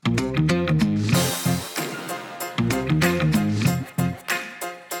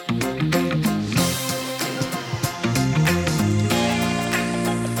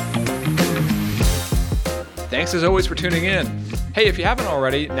Thanks as always for tuning in. Hey, if you haven't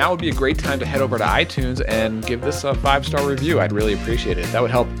already, now would be a great time to head over to iTunes and give this a 5-star review. I'd really appreciate it. That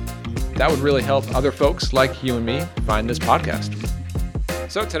would really help other folks like you and me find this podcast.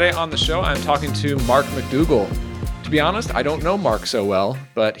 So today on the show, I'm talking to Marc McDougall. To be honest, I don't know Marc so well,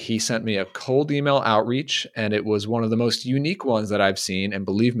 but he sent me a cold email outreach, and it was one of the most unique ones that I've seen. And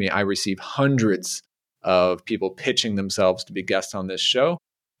believe me, I receive hundreds of people pitching themselves to be guests on this show.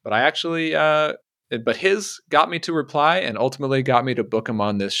 But but his got me to reply and ultimately got me to book him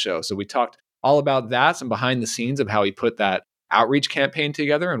on this show. So we talked all about that, some behind the scenes of how he put that outreach campaign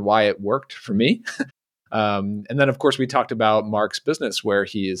together and why it worked for me. And then, of course, we talked about Marc's business, where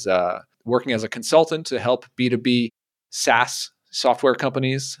he is working as a consultant to help B2B SaaS software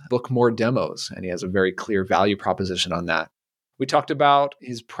companies book more demos. And he has a very clear value proposition on that. We talked about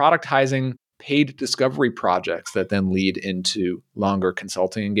his productizing paid discovery projects that then lead into longer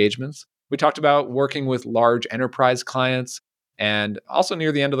consulting engagements. We talked about working with large enterprise clients. And also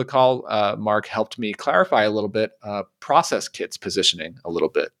near the end of the call, Marc helped me clarify a little bit Process Kit's positioning a little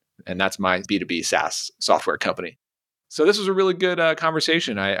bit. And that's my B2B SaaS software company. So this was a really good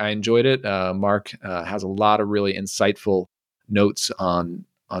conversation. I enjoyed it. Marc has a lot of really insightful notes on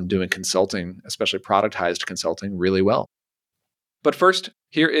doing consulting, especially productized consulting, really well. But first,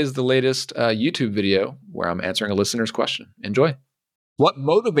 here is the latest YouTube video where I'm answering a listener's question. Enjoy. What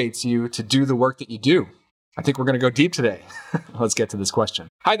motivates you to do the work that you do? I think we're going to go deep today. Let's get to this question.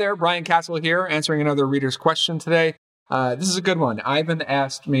 Hi there, Brian Castle here, answering another reader's question today. This is a good one. Ivan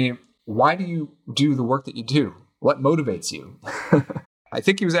asked me, why do you do the work that you do? What motivates you? I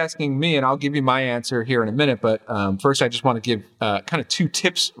think he was asking me, and I'll give you my answer here in a minute. But first, I just want to give kind of 2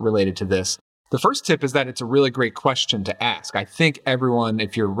 tips related to this. The first tip is that it's a really great question to ask. I think everyone,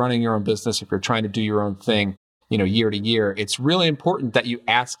 if you're running your own business, if you're trying to do your own thing, year to year, it's really important that you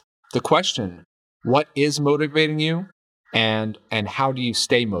ask the question, what is motivating you, and how do you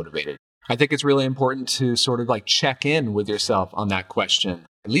stay motivated? I think it's really important to sort of like check in with yourself on that question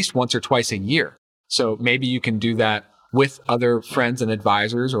at least once or twice a year. So maybe you can do that with other friends and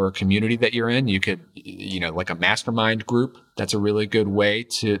advisors or a community that you're in. You could, like a mastermind group. That's a really good way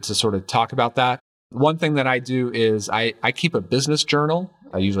to sort of talk about that. One thing that I do is I keep a business journal.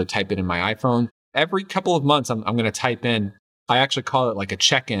 I usually type it in my iPhone. Every couple of months, I'm going to type in, I actually call it like a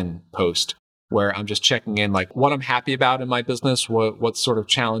check-in post, where I'm just checking in like what I'm happy about in my business, what's sort of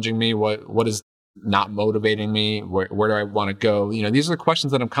challenging me, what is not motivating me, where do I want to go? These are the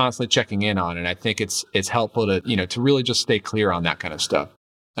questions that I'm constantly checking in on. And I think it's helpful to really just stay clear on that kind of stuff.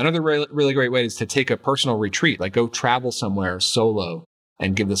 Another really great way is to take a personal retreat, like go travel somewhere solo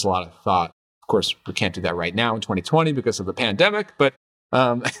and give this a lot of thought. Of course, we can't do that right now in 2020 because of the pandemic, but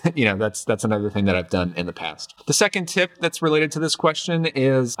that's another thing that I've done in the past. The second tip that's related to this question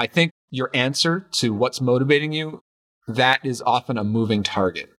is, I think your answer to what's motivating you, that is often a moving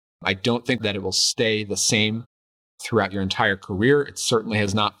target. I don't think that it will stay the same throughout your entire career. It certainly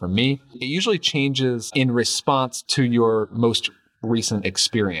has not for me. It usually changes in response to your most recent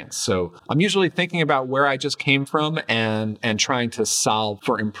experience. So I'm usually thinking about where I just came from and trying to solve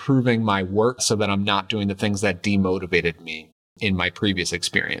for improving my work so that I'm not doing the things that demotivated me in my previous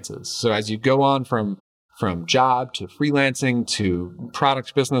experiences. So as you go on from job to freelancing to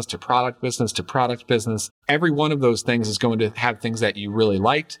product business to product business to product business, every one of those things is going to have things that you really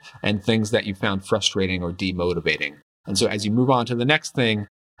liked and things that you found frustrating or demotivating. And so as you move on to the next thing,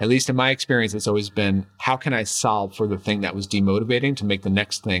 at least in my experience, it's always been, how can I solve for the thing that was demotivating to make the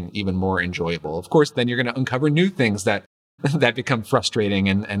next thing even more enjoyable? Of course, then you're going to uncover new things that become frustrating,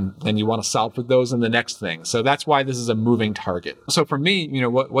 and then you want to solve for those in the next thing. So that's why this is a moving target. So for me,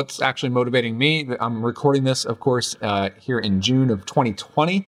 what's actually motivating me, I'm recording this, of course, here in June of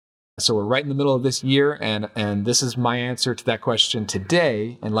 2020. So we're right in the middle of this year, and this is my answer to that question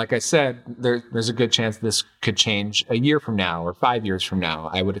today. And like I said, there's a good chance this could change a year from now or 5 years from now.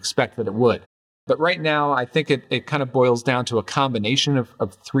 I would expect that it would. But right now, I think it kind of boils down to a combination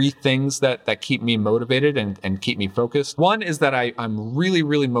of 3 things that keep me motivated and keep me focused. One is that I'm really,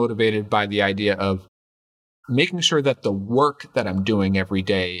 really motivated by the idea of making sure that the work that I'm doing every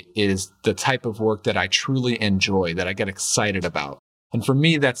day is the type of work that I truly enjoy, that I get excited about. And for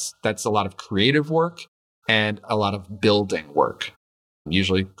me, that's a lot of creative work and a lot of building work. I'm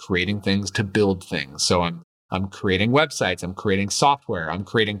usually creating things to build things. So I'm creating websites, I'm creating software, I'm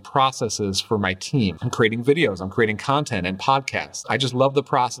creating processes for my team, I'm creating videos, I'm creating content and podcasts. I just love the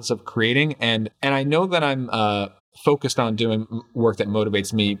process of creating. And I know that I'm focused on doing work that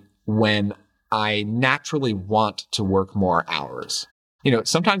motivates me when I naturally want to work more hours.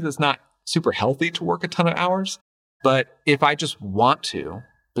 Sometimes it's not super healthy to work a ton of hours, but if I just want to,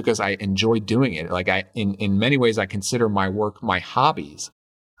 because I enjoy doing it. Like in many ways, I consider my work my hobbies.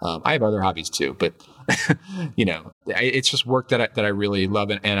 I have other hobbies too, but it's just work that I really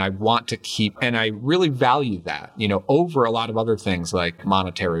love and I want to keep, and I really value that, over a lot of other things like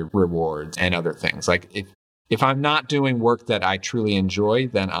monetary rewards and other things. Like if I'm not doing work that I truly enjoy,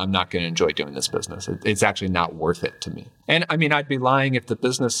 then I'm not going to enjoy doing this business. It's actually not worth it to me. And I mean, I'd be lying if the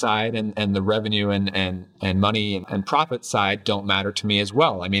business side and the revenue and money and profit side don't matter to me as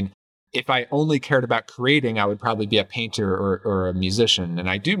well. I mean, if I only cared about creating, I would probably be a painter or a musician. And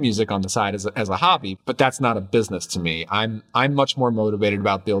I do music on the side as a hobby, but that's not a business to me. I'm much more motivated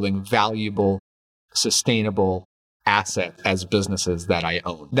about building valuable, sustainable asset as businesses that I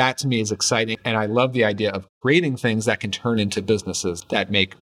own. That to me is exciting. And I love the idea of creating things that can turn into businesses that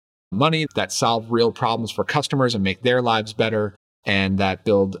make money, that solve real problems for customers and make their lives better, and that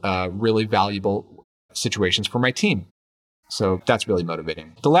build really valuable situations for my team. So that's really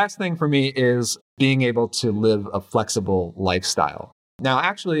motivating. The last thing for me is being able to live a flexible lifestyle. Now,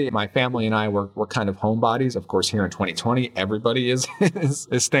 actually, my family and I we're kind of homebodies. Of course, here in 2020, everybody is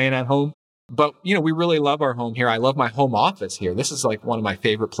staying at home. But, we really love our home here. I love my home office here. This is like one of my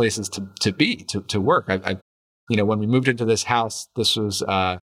favorite places to work. When we moved into this house, this was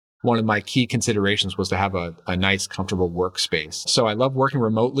one of my key considerations was to have a nice, comfortable workspace. So I love working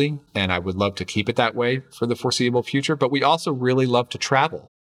remotely, and I would love to keep it that way for the foreseeable future. But we also really love to travel.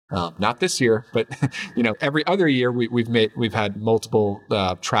 Not this year, but every other year we've had multiple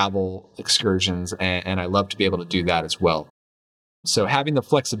travel excursions, and I love to be able to do that as well. So having the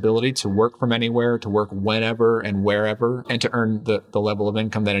flexibility to work from anywhere, to work whenever and wherever, and to earn the level of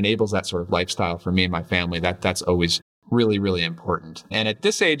income that enables that sort of lifestyle for me and my family, that's always really, really important. And at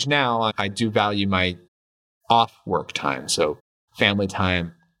this age now, I do value my off work time. So family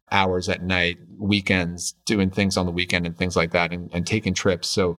time, hours at night, weekends, doing things on the weekend and things like that, and taking trips.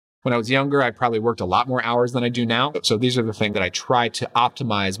 So when I was younger, I probably worked a lot more hours than I do now. So these are the things that I try to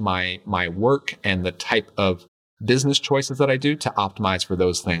optimize my work and the type of business choices that I do to optimize for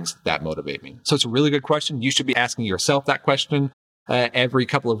those things that motivate me. So it's a really good question. You should be asking yourself that question every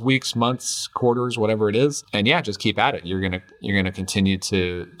couple of weeks, months, quarters, whatever it is. And yeah, just keep at it. You're gonna continue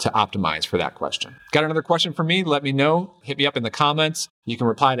to optimize for that question. Got another question for me? Let me know. Hit me up in the comments. You can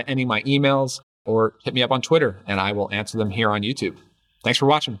reply to any of my emails or hit me up on Twitter, and I will answer them here on YouTube. Thanks for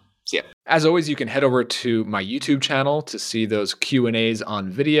watching. See ya. As always, you can head over to my YouTube channel to see those Q&As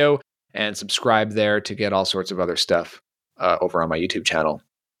on video, and subscribe there to get all sorts of other stuff over on my YouTube channel.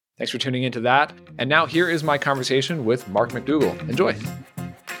 Thanks for tuning into that. And now here is my conversation with Marc McDougall. Enjoy.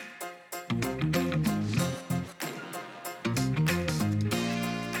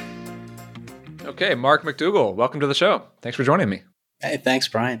 Okay, Marc McDougall, welcome to the show. Thanks for joining me. Hey, thanks,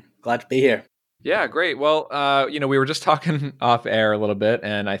 Brian. Glad to be here. Yeah, great. Well, we were just talking off air a little bit,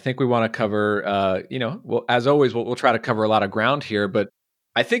 and I think we want to cover, as always, we'll try to cover a lot of ground here, but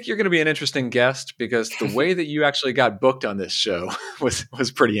I think you're going to be an interesting guest because the way that you actually got booked on this show was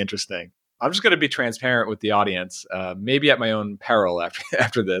pretty interesting. I'm just going to be transparent with the audience, maybe at my own peril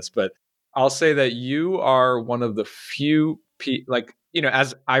after this, but I'll say that you are one of the few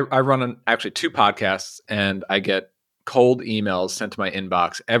as I run actually 2 podcasts, and I get cold emails sent to my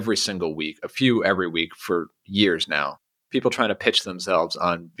inbox every single week, a few every week for years now. People trying to pitch themselves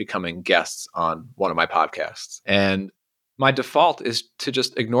on becoming guests on one of my podcasts. And my default is to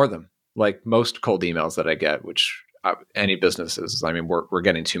just ignore them, like most cold emails that I get, which any businesses, I mean, we're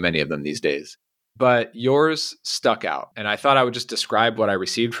getting too many of them these days. But yours stuck out. And I thought I would just describe what I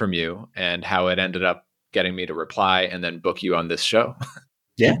received from you and how it ended up getting me to reply and then book you on this show.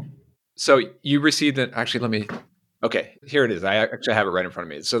 Yeah. So you received it. Actually, okay, here it is. I actually have it right in front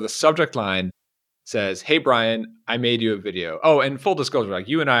of me. So the subject line says, "Hey, Brian, I made you a video." Oh, and full disclosure, like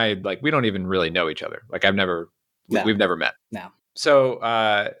you and I, we don't even really know each other. Like we've never met. No.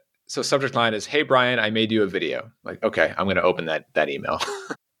 So subject line is, "Hey, Brian, I made you a video." Like, okay, I'm going to open that email.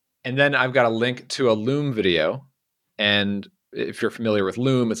 And then I've got a link to a Loom video. And if you're familiar with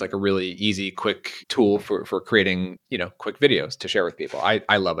Loom, it's like a really easy, quick tool for creating, quick videos to share with people.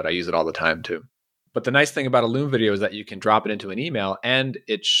 I love it. I use it all the time too. But the nice thing about a Loom video is that you can drop it into an email and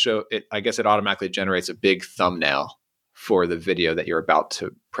it automatically generates a big thumbnail for the video that you're about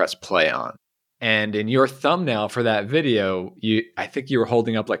to press play on. And in your thumbnail for that video, I think you were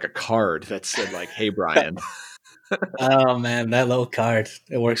holding up like a card that said like, "Hey, Brian." Oh man, that little card,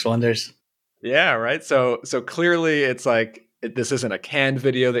 it works wonders. Yeah, right. So clearly it's like, this isn't a canned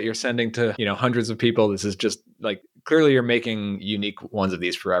video that you're sending to, hundreds of people. This is just like, clearly you're making unique ones of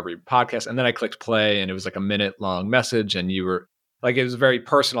these for every podcast. And then I clicked play and it was like a minute long message, and you were like it was very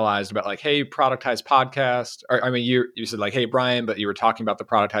personalized about like, hey, productized podcast. Or I mean, you said like, hey, Brian, but you were talking about the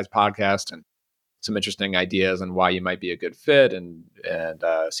productized podcast and some interesting ideas on why you might be a good fit, and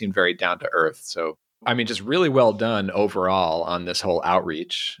seemed very down to earth. So I mean, just really well done overall on this whole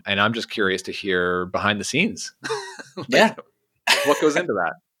outreach. And I'm just curious to hear behind the scenes. Like, Yeah. what goes into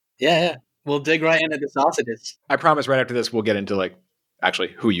that? Yeah. We'll dig right into the sausages. I promise right after this, we'll get into like actually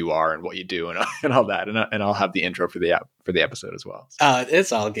who you are and what you do and all that. And I'll have the intro for the episode as well. So.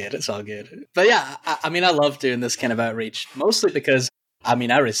 It's all good. It's all good. But yeah, I mean, I love doing this kind of outreach, mostly because, I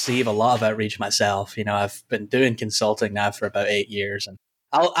mean, I receive a lot of outreach myself. You know, I've been doing consulting now for about 8 years, and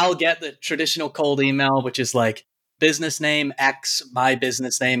I'll get the traditional cold email, which is like business name X, my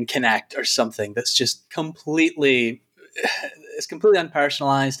business name Connect, or something that's just completely, it's completely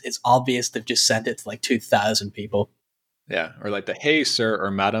unpersonalized. It's obvious they've just sent it to like 2,000 people. Yeah. Or like the, hey, sir,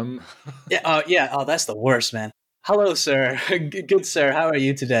 or madam. Yeah. Oh, that's the worst, man. Hello, sir. Good sir. How are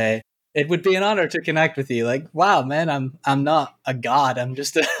you today? It would be an honor to connect with you. Like, wow, man, I'm not a god. I'm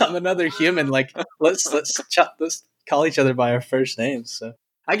just I'm another human. Like, let's call each other by our first names. So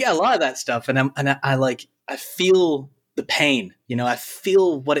I get a lot of that stuff, and I feel the pain. You know, I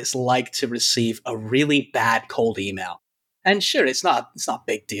feel what it's like to receive a really bad cold email. And sure, it's not a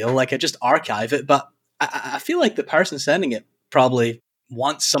big deal. Like, I just archive it, but I feel like the person sending it probably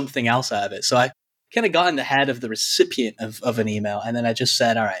wants something else out of it. So I kind of got in the head of the recipient of an email, and then I just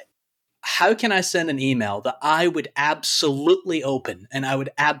said, all right, how can I send an email that I would absolutely open and I would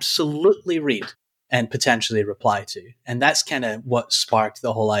absolutely read and potentially reply to? And that's kind of what sparked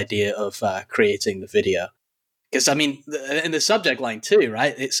the whole idea of creating the video. Because, I mean, in the subject line too,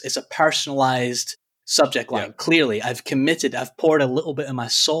 right? It's a personalized subject line. Yeah. Clearly, I've poured a little bit of my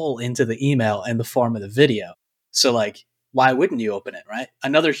soul into the email in the form of the video. So, like, why wouldn't you open it, right?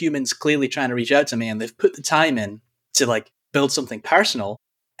 Another human's clearly trying to reach out to me, and they've put the time in to, like, build something personal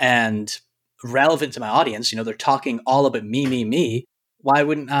and relevant to my audience. You know, they're talking all about me. Why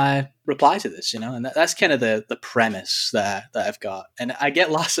wouldn't I reply to this? You know, and that's kind of the premise that I've got. And I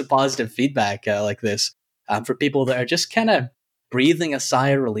get lots of positive feedback like this for people that are just kind of breathing a sigh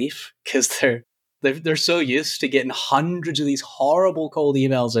of relief because they're so used to getting hundreds of these horrible cold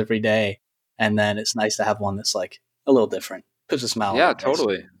emails every day, and then it's nice to have one that's like a little different, puts a smile. Yeah,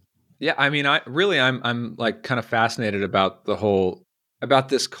 totally. Yeah, I mean, I'm like kind of fascinated about about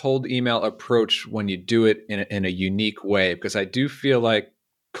this cold email approach when you do it in a unique way, because I do feel like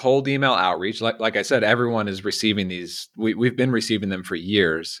cold email outreach, like I said, everyone is receiving these. We've been receiving them for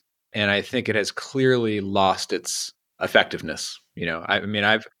years, and I think it has clearly lost its effectiveness. You know, I mean,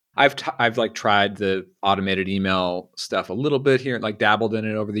 I've like tried the automated email stuff a little bit here, like dabbled in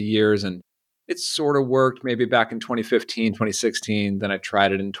it over the years, and it sort of worked maybe back in 2015, 2016. Then I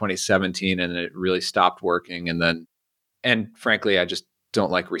tried it in 2017 and it really stopped working. And frankly, I just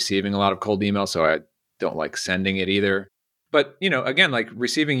don't like receiving a lot of cold email, so I don't like sending it either. But, you know, again, like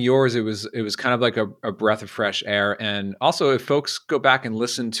receiving yours, it was kind of like a breath of fresh air. And also, if folks go back and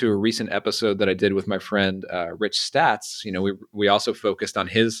listen to a recent episode that I did with my friend Rich Stats, you know, we also focused on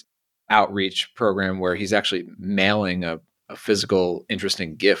his outreach program where he's actually mailing a physical,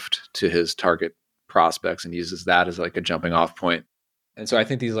 interesting gift to his target prospects and uses that as like a jumping off point. And so I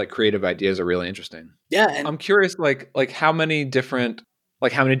think these like creative ideas are really interesting. Yeah. And I'm curious, like how many different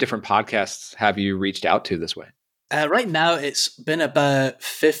podcasts have you reached out to this way? Right now, it's been about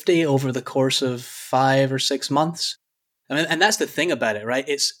 50 over the course of 5 or 6 months. I mean, and that's the thing about it, right?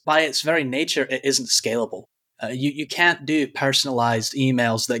 It's by its very nature, it isn't scalable. You can't do personalized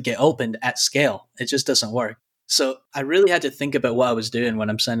emails that get opened at scale. It just doesn't work. So I really had to think about what I was doing when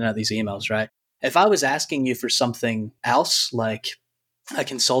I'm sending out these emails, right? If I was asking you for something else, like a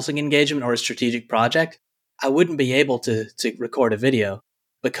consulting engagement or a strategic project, I wouldn't be able to record a video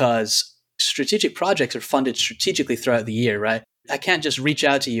because strategic projects are funded strategically throughout the year, right? I can't just reach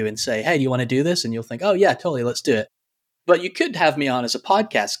out to you and say, hey, do you want to do this? And you'll think, oh yeah, totally, let's do it. But you could have me on as a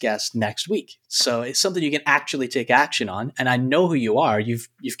podcast guest next week. So it's something you can actually take action on. And I know who you are. You've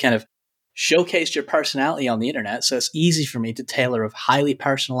kind of showcased your personality on the internet. So it's easy for me to tailor a highly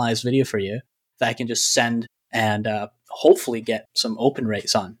personalized video for you that I can just send and hopefully get some open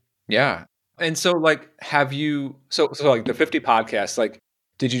rates on. Yeah. And so like, have you, so like the 50 podcasts, like,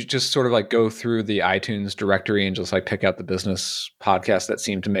 did you just sort of like go through the iTunes directory and just like pick out the business podcasts that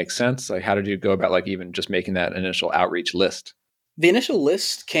seemed to make sense? Like, how did you go about like even just making that initial outreach list? The initial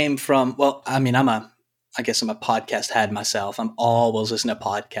list came from, well, I mean, I guess I'm a podcast head myself. I'm always listening to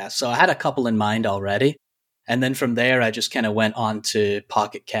podcasts. So I had a couple in mind already. And then from there, I just kind of went on to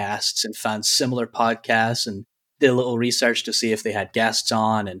Pocket Casts and found similar podcasts and did a little research to see if they had guests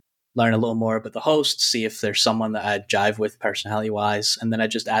on. And learn a little more about the host, see if there's someone that I jive with personality-wise, and then I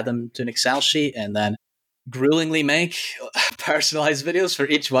just add them to an Excel sheet and then gruelingly make personalized videos for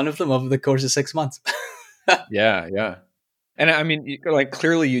each one of them over the course of 6 months. Yeah, yeah. And I mean, like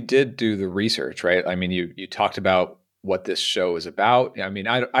clearly you did do the research, right? I mean, you talked about what this show is about. I mean,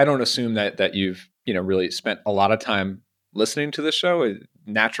 I don't assume that you've, really spent a lot of time listening to the show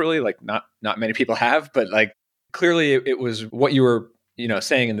naturally, like not many people have, but like clearly it was what you were,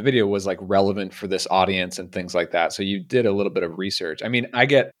 saying in the video was like relevant for this audience and things like that. So you did a little bit of research. I mean, I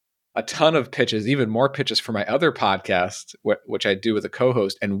get a ton of pitches, even more pitches for my other podcast, which I do with a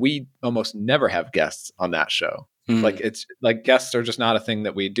co-host, and we almost never have guests on that show. Like it's like guests are just not a thing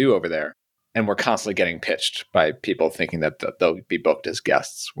that we do over there, and we're constantly getting pitched by people thinking that they'll be booked as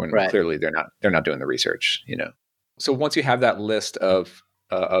guests when clearly they're not doing the research. So once you have that list of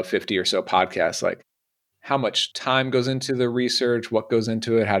 50 or so podcasts, like how much time goes into the research, what goes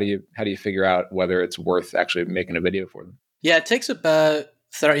into it, how do you figure out whether it's worth actually making a video for them? Yeah, it takes about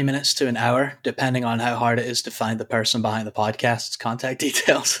 30 minutes to an hour, depending on how hard it is to find the person behind the podcast's contact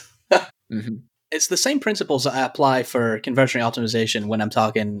details. Mm-hmm. It's the same principles that I apply for conversion rate optimization when I'm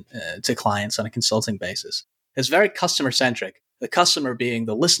talking to clients on a consulting basis. It's very customer centric, the customer being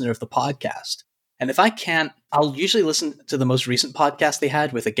the listener of the podcast. And if I can't, I'll usually listen to the most recent podcast they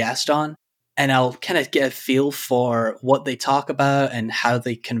had with a guest on, and I'll kind of get a feel for what they talk about and how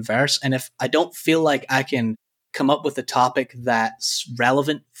they converse. And if I don't feel like I can come up with a topic that's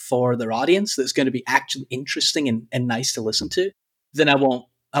relevant for their audience, that's going to be actually interesting and nice to listen to, then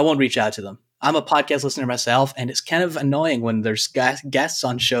I won't reach out to them. I'm a podcast listener myself, and it's kind of annoying when there's guests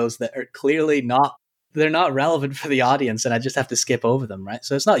on shows that are clearly they're not relevant for the audience, and I just have to skip over them, right?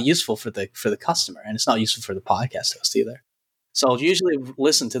 So it's not useful for the customer, and it's not useful for the podcast host either. So I'll usually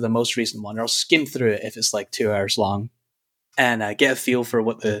listen to the most recent one, or I'll skim through it if it's like 2 hours long, and get a feel for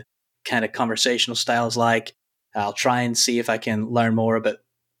what the kind of conversational style is like. I'll try and see if I can learn more about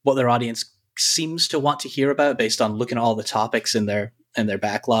what their audience seems to want to hear about based on looking at all the topics in their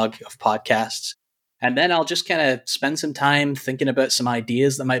backlog of podcasts. And then I'll just kind of spend some time thinking about some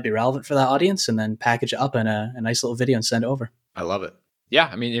ideas that might be relevant for that audience, and then package it up in a nice little video and send it over. I love it. Yeah.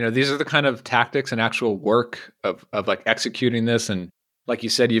 I mean, these are the kind of tactics and actual work of like executing this. And like you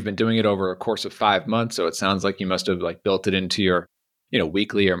said, you've been doing it over a course of 5 months. So it sounds like you must have like built it into your,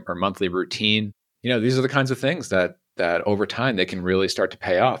 weekly or monthly routine. These are the kinds of things that over time they can really start to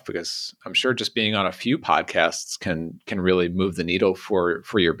pay off, because I'm sure just being on a few podcasts can really move the needle for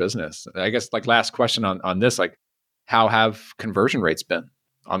your business. I guess like last question on this, like how have conversion rates been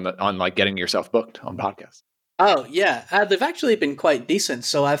on like getting yourself booked on podcasts? Oh yeah, they've actually been quite decent.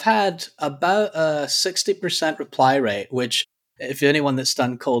 So I've had about a 60% reply rate, which if anyone that's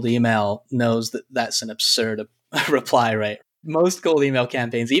done cold email knows that that's an absurd reply rate. Most cold email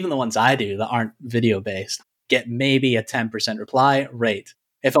campaigns, even the ones I do that aren't video based, get maybe a 10% reply rate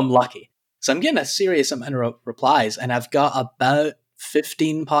if I'm lucky. So I'm getting a serious amount of replies, and I've got about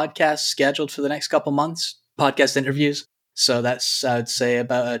 15 podcasts scheduled for the next couple months, podcast interviews. So that's, I would say,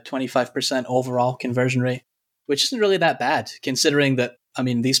 about a 25% overall conversion rate, which isn't really that bad, considering that, I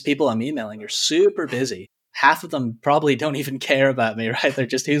mean, these people I'm emailing are super busy. Half of them probably don't even care about me, right? They're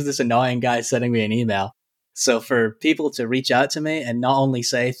just, who's this annoying guy sending me an email? So for people to reach out to me and not only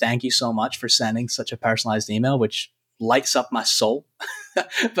say, thank you so much for sending such a personalized email, which lights up my soul,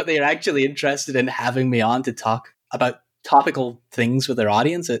 but they're actually interested in having me on to talk about topical things with their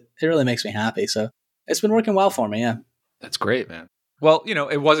audience, it really makes me happy. So it's been working well for me, yeah. That's great, man. Well,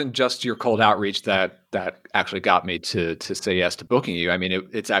 it wasn't just your cold outreach that actually got me to say yes to booking you. I mean,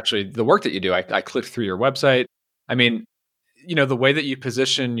 it's actually the work that you do. I clicked through your website. I mean, the way that you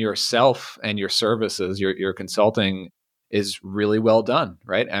position yourself and your services, your consulting is really well done,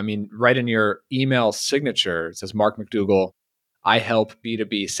 right? I mean, right in your email signature, it says, Marc McDougall, I help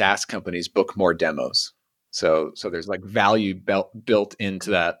B2B SaaS companies book more demos. So there's like value built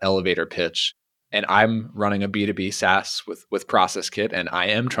into that elevator pitch. And I'm running a B2B SaaS with Process Kit, and I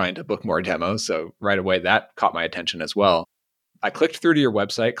am trying to book more demos. So right away, that caught my attention as well. I clicked through to your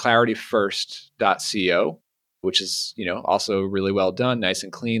website, clarityfirst.co, which is, also really well done, nice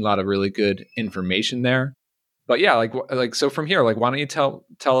and clean, a lot of really good information there. But yeah, like so from here, like why don't you tell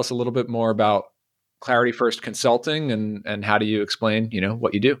us a little bit more about Clarity First Consulting and how do you explain,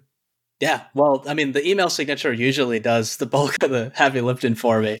 what you do? Yeah, well, I mean, the email signature usually does the bulk of the heavy lifting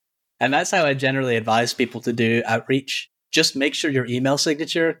for me. And that's how I generally advise people to do outreach. Just make sure your email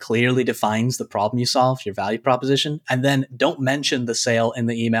signature clearly defines the problem you solve, your value proposition, and then don't mention the sale in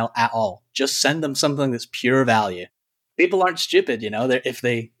the email at all. Just send them something that's pure value. People aren't stupid, if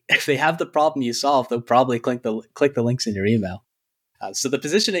they have the problem you solve, they'll probably click the links in your email. So the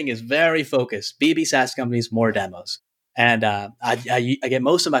positioning is very focused. B2B SaaS companies, more demos. And I get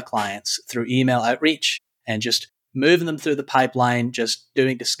most of my clients through email outreach and just moving them through the pipeline, just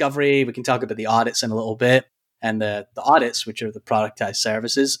doing discovery. We can talk about the audits in a little bit. And the audits, which are the productized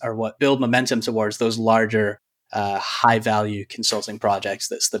services, are what build momentum towards those larger, high value consulting projects.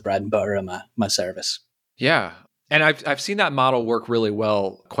 That's the bread and butter of my service. Yeah. And I've seen that model work really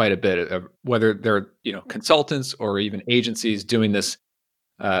well quite a bit, whether they're, consultants or even agencies doing this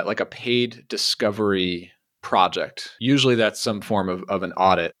like a paid discovery project. Usually that's some form of an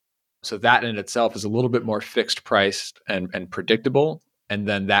audit. So that in itself is a little bit more fixed priced and predictable. And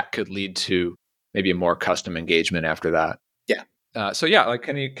then that could lead to maybe a more custom engagement after that. Yeah. So yeah, like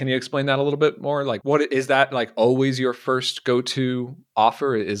can you explain that a little bit more? Like what is that like always your first go-to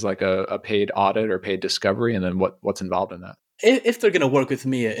offer is like a paid audit or paid discovery, and then what's involved in that? If they're going to work with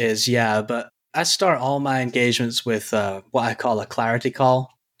me, it is, yeah. But I start all my engagements with what I call a clarity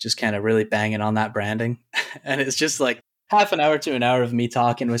call, just kind of really banging on that branding. And it's just like half an hour to an hour of me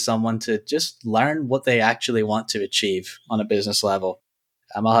talking with someone to just learn what they actually want to achieve on a business level.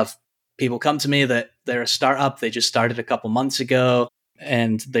 I'll have people come to me that they're a startup. They just started a couple months ago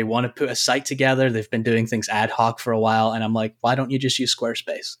and they want to put a site together. They've been doing things ad hoc for a while. And I'm like, why don't you just use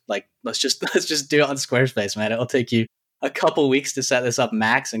Squarespace? Like, let's just do it on Squarespace, man. It'll take you a couple weeks to set this up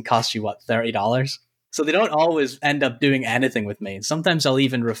max and cost you what, $30? So they don't always end up doing anything with me. Sometimes I'll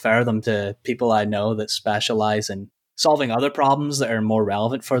even refer them to people I know that specialize in solving other problems that are more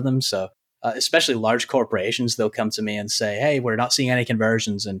relevant for them. So especially large corporations, they'll come to me and say, hey, we're not seeing any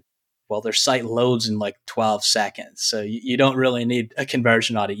conversions. And well, their site loads in like 12 seconds. So you don't really need a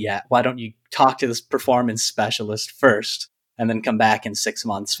conversion audit yet. Why don't you talk to this performance specialist first and then come back in 6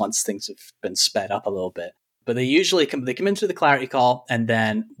 months once things have been sped up a little bit? But they usually come into the clarity call, and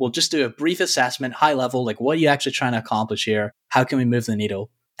then we'll just do a brief assessment, high level, like what are you actually trying to accomplish here? How can we move the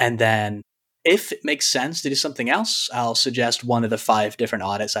needle? And then if it makes sense to do something else, I'll suggest one of the 5 different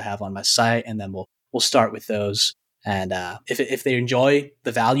audits I have on my site, and then we'll start with those. And if they enjoy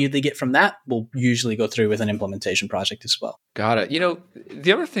the value they get from that, we'll usually go through with an implementation project as well. Got it.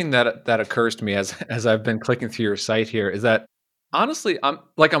 The other thing that occurs to me as I've been clicking through your site here is that honestly,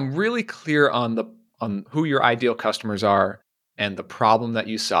 I'm really clear on who your ideal customers are and the problem that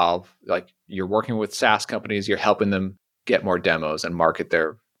you solve. Like you're working with SaaS companies, you're helping them get more demos and market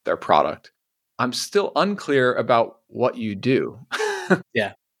their product. I'm still unclear about what you do.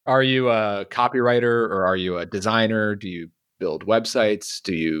 Yeah. Are you a copywriter or are you a designer? Do you build websites?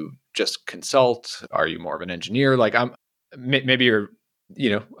 Do you just consult? Are you more of an engineer? Like maybe you're,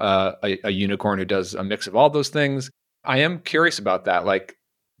 a unicorn who does a mix of all those things. I am curious about that. Like,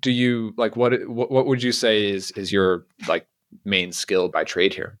 do you like what would you say is your like main skill by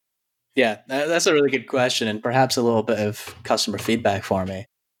trade here? Yeah, that's a really good question, and perhaps a little bit of customer feedback for me.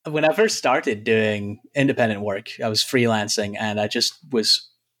 When I first started doing independent work, I was freelancing, and I just was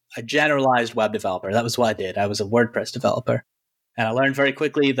a generalized web developer. That was what I did. I was a WordPress developer, and I learned very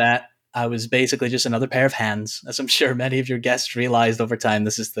quickly that I was basically just another pair of hands, as I'm sure many of your guests realized over time.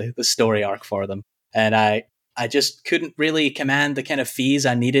 This is the story arc for them, and I just couldn't really command the kind of fees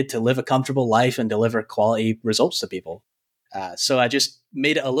I needed to live a comfortable life and deliver quality results to people. So I just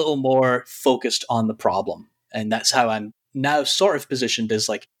made it a little more focused on the problem. And that's how I'm now sort of positioned as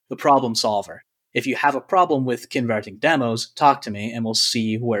like the problem solver. If you have a problem with converting demos, talk to me and we'll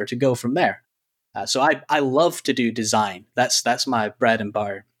see where to go from there. So I love to do design. That's my bread and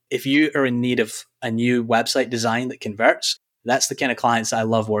butter. If you are in need of a new website design that converts, that's the kind of clients I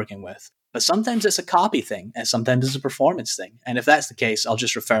love working with. But sometimes it's a copy thing and sometimes it's a performance thing. And if that's the case, I'll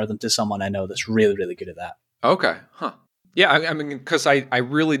just refer them to someone I know that's really, really good at that. Okay. Huh. Yeah. I mean, because I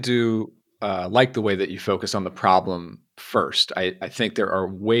really do like the way that you focus on the problem first. I think there are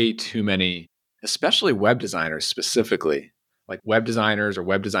way too many, especially web designers specifically, like web designers or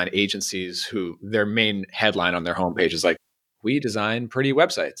web design agencies who their main headline on their homepage is like, we design pretty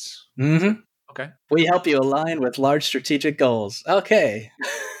websites. Mm-hmm. Okay. We help you align with large strategic goals. Okay.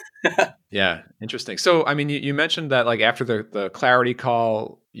 Yeah, interesting. So, I mean, you mentioned that like after the clarity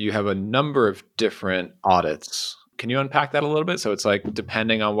call, you have a number of different audits. Can you unpack that a little bit? So it's like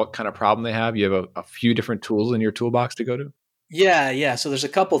depending on what kind of problem they have, you have a few different tools in your toolbox to go to? Yeah. So there's a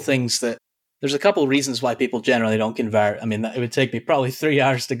couple reasons why people generally don't convert. I mean, it would take me probably 3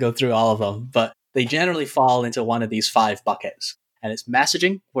 hours to go through all of them, but they generally fall into one of these 5 buckets. And it's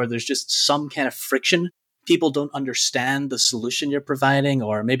messaging, where there's just some kind of friction. People don't understand the solution you're providing,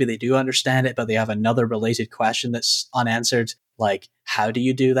 or maybe they do understand it, but they have another related question that's unanswered. Like, how do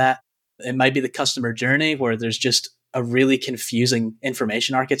you do that? It might be the customer journey where there's just a really confusing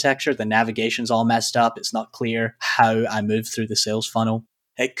information architecture. The navigation's all messed up. It's not clear how I move through the sales funnel.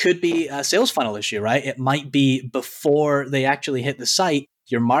 It could be a sales funnel issue, right? It might be before they actually hit the site,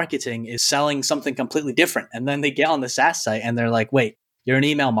 your marketing is selling something completely different. And then they get on the SaaS site and they're like, wait, you're an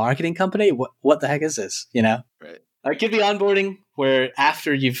email marketing company? What the heck is this? Right. It could be onboarding where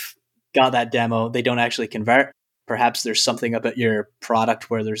after you've got that demo, they don't actually convert. Perhaps there's something about your product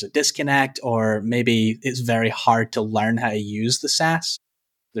where there's a disconnect, or maybe it's very hard to learn how to use the SaaS.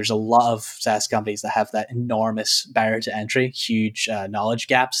 There's a lot of SaaS companies that have that enormous barrier to entry, huge knowledge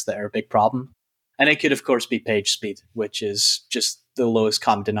gaps that are a big problem. And it could, of course, be page speed, which is just the lowest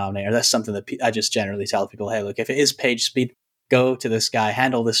common denominator. That's something that I just generally tell people, hey, look, if it is page speed, go to this guy,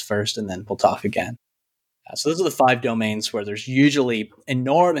 handle this first, and then we'll talk again. So those are the 5 domains where there's usually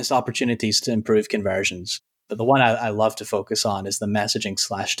enormous opportunities to improve conversions. But the one I love to focus on is the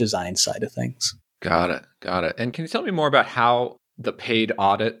messaging/design side of things. Got it. And can you tell me more about how the paid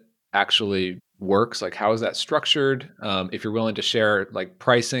audit actually works? Like, how is that structured? If you're willing to share like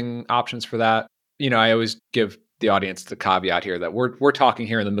pricing options for that. I always give the audience the caveat here that we're talking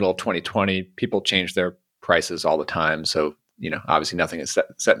here in the middle of 2020. People change their prices all the time. So, obviously nothing is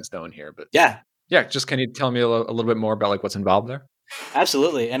set in stone here. But yeah, just can you tell me a little bit more about like what's involved there?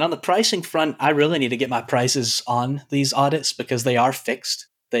 Absolutely. And on the pricing front, I really need to get my prices on these audits because they are fixed.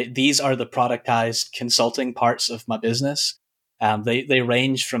 These are the productized consulting parts of my business. They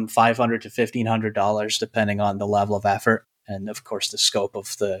range from $500 to $1,500 depending on the level of effort and, of course, the scope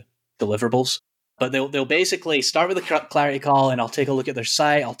of the deliverables. But they'll basically start with a clarity call, and I'll take a look at their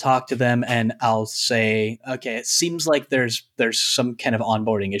site. I'll talk to them, and I'll say, okay, it seems like there's some kind of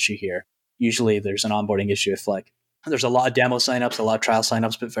onboarding issue here. Usually, there's an onboarding issue if like there's a lot of demo signups, a lot of trial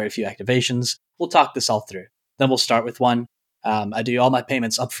signups, but very few activations. We'll talk this all through. Then we'll start with one. I do all my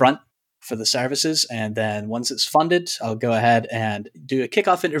payments upfront for the services. And then once it's funded, I'll go ahead and do a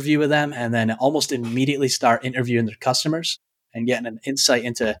kickoff interview with them, and then almost immediately start interviewing their customers and getting an insight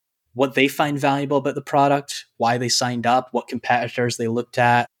into what they find valuable about the product, why they signed up, what competitors they looked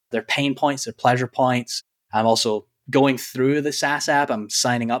at, their pain points, their pleasure points. I'm also going through the SaaS app. I'm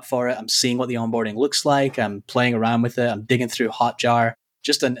signing up for it. I'm seeing what the onboarding looks like. I'm playing around with it. I'm digging through Hotjar.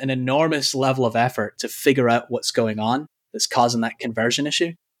 Just an enormous level of effort to figure out what's going on that's causing that conversion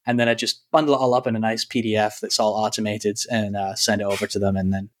issue. And then I just bundle it all up in a nice PDF that's all automated and send it over to them.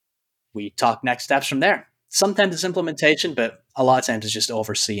 And then we talk next steps from there. Sometimes it's implementation, but a lot of times it's just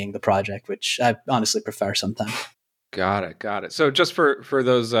overseeing the project, which I honestly prefer sometimes. Got it. So just for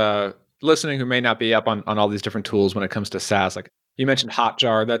those listening who may not be up on all these different tools when it comes to SaaS, like you mentioned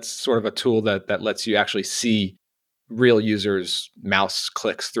Hotjar, that's sort of a tool that lets you actually see real users' mouse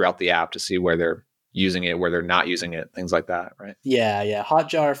clicks throughout the app to see where they're using it, where they're not using it, things like that, right? Yeah.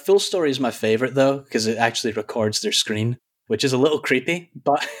 Hotjar. Full Story is my favorite though, because it actually records their screen, which is a little creepy,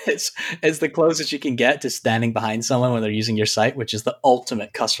 but it's the closest you can get to standing behind someone when they're using your site, which is the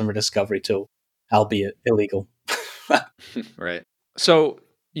ultimate customer discovery tool, albeit illegal. Right. So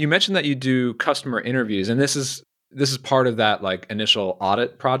you mentioned that you do customer interviews, and this is part of that like initial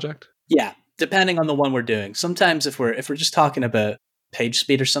audit project? Yeah, depending on the one we're doing. Sometimes if we're just talking about page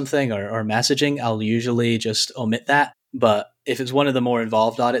speed or something or messaging, I'll usually just omit that. But if it's one of the more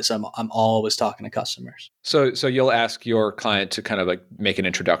involved audits, I'm always talking to customers. So you'll ask your client to kind of like make an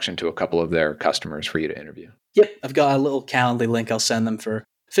introduction to a couple of their customers for you to interview? Yep. I've got a little Calendly link I'll send them for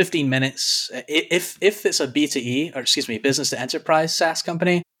 15 minutes. If it's a B2E, or excuse me, business to enterprise SaaS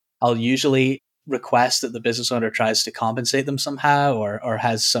company, I'll usually request that the business owner tries to compensate them somehow or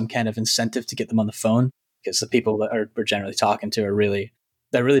has some kind of incentive to get them on the phone, because the people that we're generally talking to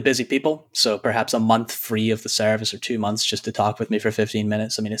they're really busy people. So perhaps a month free of the service or 2 months just to talk with me for 15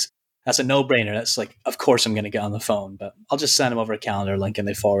 minutes. I mean, that's a no-brainer. That's like, of course I'm going to get on the phone, but I'll just send them over a calendar link and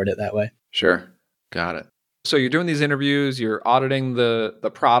they forward it that way. Sure. Got it. So you're doing these interviews, you're auditing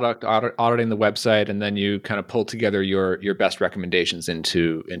the product, auditing the website, and then you kind of pull together your best recommendations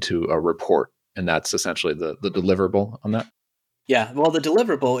into a report. And that's essentially the deliverable on that? Yeah. Well, the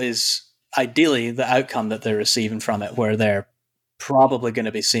deliverable is ideally the outcome that they're receiving from it, where they're probably going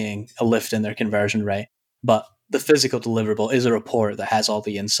to be seeing a lift in their conversion rate. But the physical deliverable is a report that has all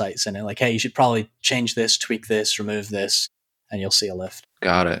the insights in it. Like, hey, you should probably change this, tweak this, remove this, and you'll see a lift.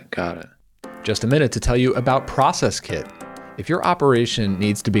 Got it. Just a minute to tell you about Process Kit. If your operation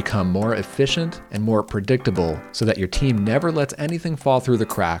needs to become more efficient and more predictable so that your team never lets anything fall through the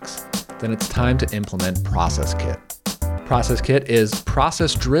cracks, then it's time to implement Process Kit. Process Kit is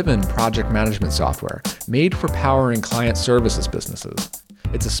process-driven project management software made for powering client services businesses.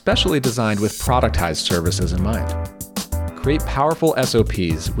 It's especially designed with productized services in mind. Create powerful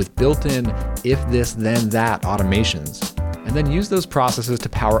SOPs with built-in if this then that automations, and then use those processes to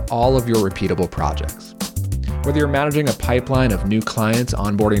power all of your repeatable projects. Whether you're managing a pipeline of new clients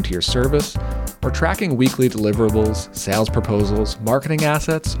onboarding to your service, or tracking weekly deliverables, sales proposals, marketing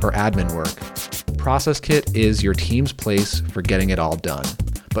assets, or admin work, Process Kit is your team's place for getting it all done.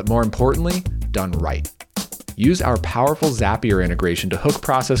 But more importantly, done right. Use our powerful Zapier integration to hook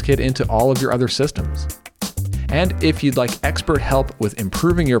Process Kit into all of your other systems. And if you'd like expert help with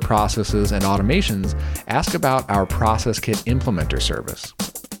improving your processes and automations, ask about our Process Kit Implementer service.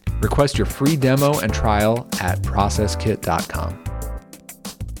 Request your free demo and trial at processkit.com.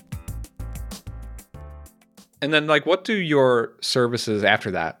 And then what do your services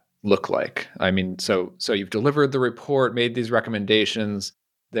after that look like? I mean, so you've delivered the report, made these recommendations.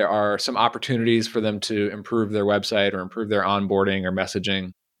 There are some opportunities for them to improve their website or improve their onboarding or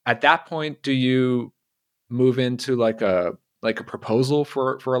messaging. At that point, do you move into like a proposal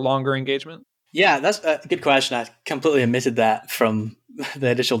for a longer engagement? Yeah, that's a good question. I completely omitted that from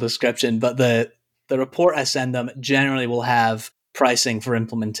the initial description, but the report I send them generally will have pricing for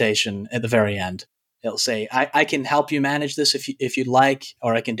implementation at the very end. It'll say, I can help you manage this if you'd like,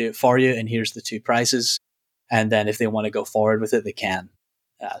 or I can do it for you, and here's the 2 prices. And then if they want to go forward with it, they can.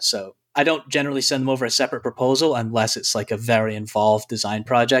 So I don't generally send them over a separate proposal unless it's like a very involved design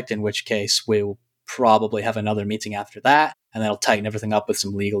project, in which case we'll probably have another meeting after that, and then I'll tighten everything up with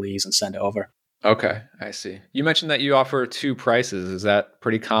some legalese and send it over. Okay, I see. You mentioned that you offer 2 prices. Is that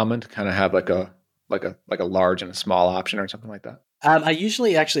pretty common to kind of have like a large and a small option or something like that? I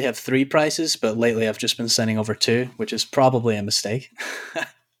usually actually have 3 prices, but lately I've just been sending over 2, which is probably a mistake.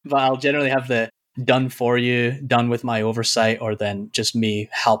 But I'll generally have the done for you, done with my oversight, or then just me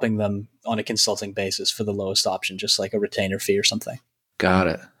helping them on a consulting basis for the lowest option, just like a retainer fee or something. Got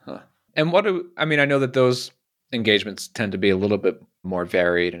it. Huh. And I know that those engagements tend to be a little bit more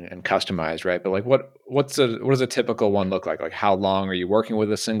varied and customized, right? But what does a typical one look like? Like how long are you working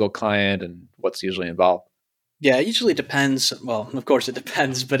with a single client and what's usually involved? Yeah, it usually depends. Well, of course it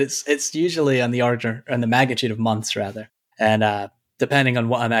depends, but it's usually on the order and the magnitude of months rather. And depending on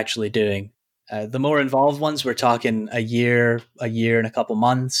what I'm actually doing. The more involved ones, we're talking a year and a couple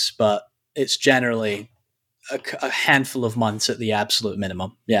months, but it's generally a handful of months at the absolute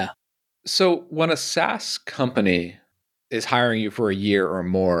minimum. Yeah. So when a SaaS company is hiring you for a year or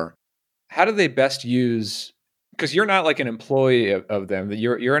more, how do they best use, because you're not like an employee of them,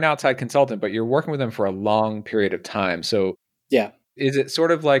 you're an outside consultant, but you're working with them for a long period of time. So yeah, is it sort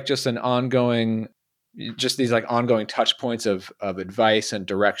of like just these like ongoing touch points of advice and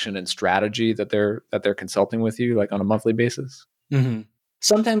direction and strategy that they're consulting with you like on a monthly basis? Mm-hmm.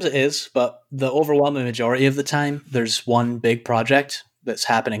 Sometimes it is, but the overwhelming majority of the time, there's one big project that's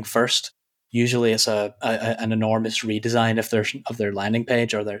happening first. Usually, it's an enormous redesign of their landing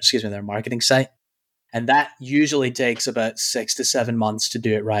page or their marketing site, and that usually takes about 6 to 7 months to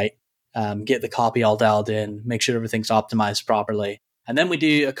do it right. Get the copy all dialed in, make sure everything's optimized properly, and then we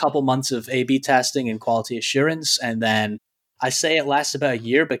do a couple months of A/B testing and quality assurance, and then I say it lasts about a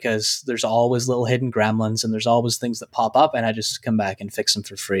year because there's always little hidden gremlins and there's always things that pop up, and I just come back and fix them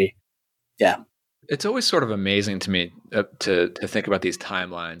for free. Yeah. It's always sort of amazing to me to think about these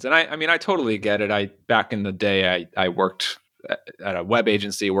timelines. And I mean, I totally get it. Back in the day, I worked at a web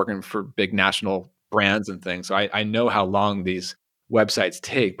agency working for big national brands and things. So I know how long these websites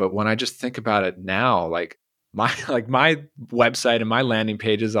take. But when I just think about it now, like my website and my landing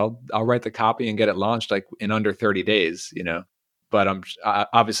pages, I'll write the copy and get it launched like in under 30 days, But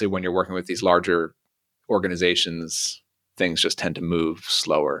obviously when you're working with these larger organizations, things just tend to move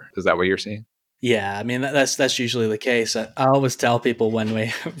slower. Is that what you're seeing? Yeah, I mean that's usually the case. I always tell people when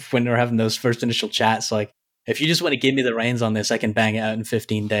we're having those first initial chats, like, if you just want to give me the reins on this, I can bang it out in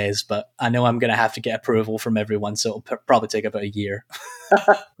 15 days. But I know I'm going to have to get approval from everyone, so it'll probably take about a year.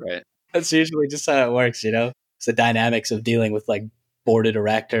 Right. That's usually just how it works, It's the dynamics of dealing with like board of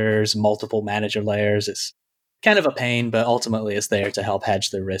directors, multiple manager layers. It's kind of a pain, but ultimately it's there to help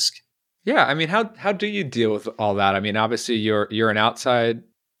hedge the risk. Yeah, I mean, how do you deal with all that? I mean, obviously you're an outside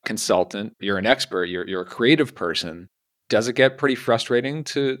consultant, you're an expert, you're a creative person. Does it get pretty frustrating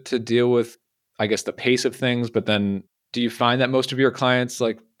to deal with, I guess, the pace of things? But then do you find that most of your clients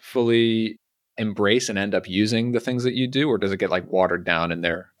like fully embrace and end up using the things that you do, or does it get like watered down in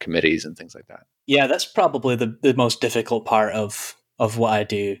their committees and things like that? Yeah, that's probably the most difficult part of what I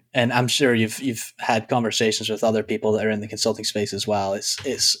do. And I'm sure you've had conversations with other people that are in the consulting space as well.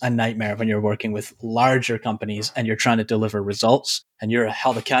 It's a nightmare when you're working with larger companies and you're trying to deliver results and you're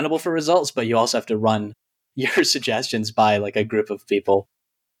held accountable for results, but you also have to run your suggestions by like a group of people.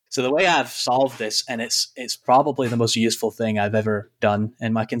 So the way I've solved this, and it's probably the most useful thing I've ever done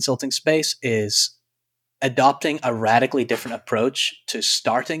in my consulting space, is adopting a radically different approach to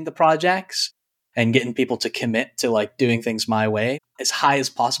starting the projects and getting people to commit to like doing things my way as high as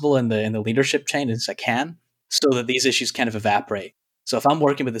possible in the leadership chain as I can, so that these issues kind of evaporate. So if I'm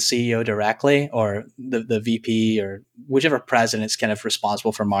working with the CEO directly or the VP or whichever president's kind of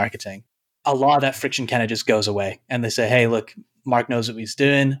responsible for marketing, a lot of that friction kind of just goes away. And they say, hey, look, Marc knows what he's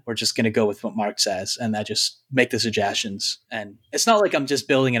doing. We're just going to go with what Marc says. And I just make the suggestions. And it's not like I'm just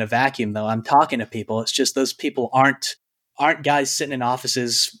building in a vacuum, though. I'm talking to people. It's just those people aren't guys sitting in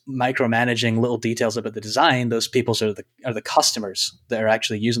offices micromanaging little details about the design. Those people are the customers that are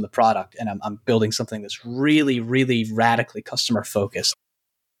actually using the product. And I'm building something that's really, really radically customer focused.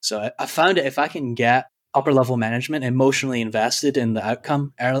 So I found it, if I can get upper level management emotionally invested in the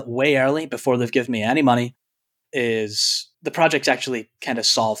outcome way early before they've given me any money, is the projects actually kind of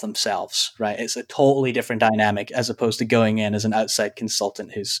solve themselves, right? It's a totally different dynamic as opposed to going in as an outside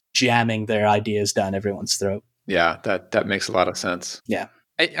consultant who's jamming their ideas down everyone's throat. Yeah, that makes a lot of sense. Yeah.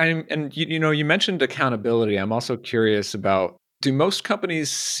 And you mentioned accountability. I'm also curious about, do most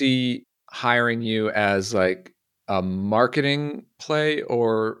companies see hiring you as like a marketing play,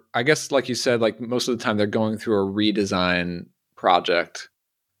 or I guess like you said, like most of the time they're going through a redesign project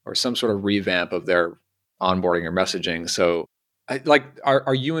or some sort of revamp of their onboarding or messaging. So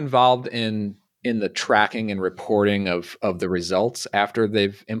are you involved in the tracking and reporting of the results after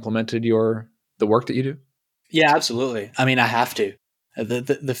they've implemented the work that you do? Yeah, absolutely. I mean, I have to.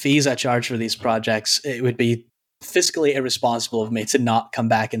 The fees I charge for these projects, it would be fiscally irresponsible of me to not come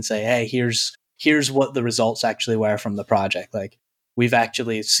back and say, hey, here's what the results actually were from the project. Like, we've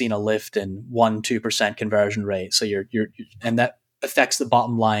actually seen a lift in 1-2% conversion rate. So you're and that affects the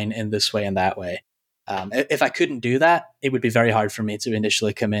bottom line in this way and that way. If I couldn't do that, it would be very hard for me to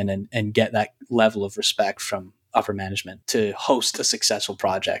initially come in and get that level of respect from upper management to host a successful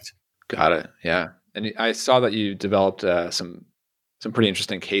project. Got it. Yeah. And I saw that you developed some pretty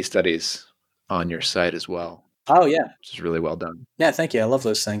interesting case studies on your site as well. Oh, yeah. Which is really well done. Yeah, thank you. I love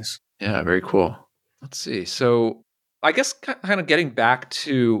those things. Yeah, very cool. Let's see. So I guess kind of getting back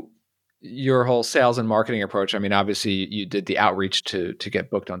to your whole sales and marketing approach. I mean, obviously you did the outreach to get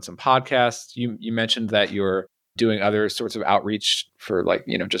booked on some podcasts. You mentioned that you're doing other sorts of outreach for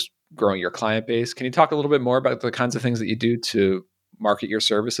just growing your client base. Can you talk a little bit more about the kinds of things that you do to market your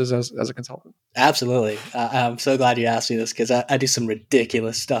services as a consultant? Absolutely. I'm so glad you asked me this because I do some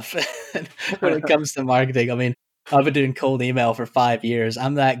ridiculous stuff when it comes to marketing. I mean, I've been doing cold email for 5 years.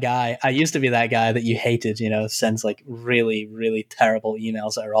 I'm that guy. I used to be that guy that you hated, sends like really, really terrible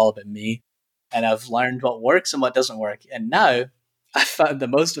emails that are all about me. And I've learned what works and what doesn't work. And now I found the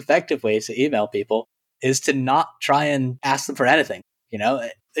most effective way to email people is to not try and ask them for anything.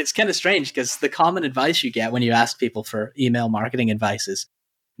 It's kind of strange because the common advice you get when you ask people for email marketing advice is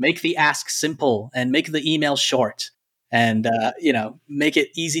make the ask simple and make the email short and, make it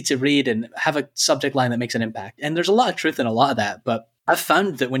easy to read and have a subject line that makes an impact. And there's a lot of truth in a lot of that. But I've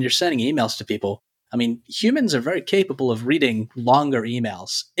found that when you're sending emails to people, I mean, humans are very capable of reading longer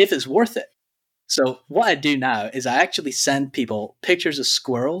emails if it's worth it. So what I do now is I actually send people pictures of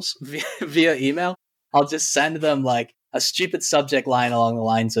squirrels via email. I'll just send them like a stupid subject line along the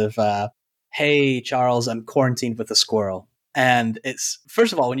lines of, hey, Charles, I'm quarantined with a squirrel. And it's,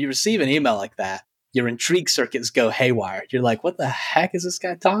 first of all, when you receive an email like that, your intrigue circuits go haywire. You're like, what the heck is this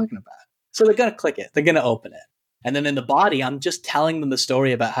guy talking about? So they're going to click it. They're going to open it. And then in the body, I'm just telling them the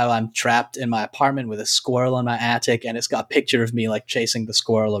story about how I'm trapped in my apartment with a squirrel in my attic. And it's got a picture of me like chasing the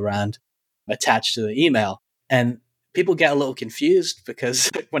squirrel around attached to the email. And people get a little confused because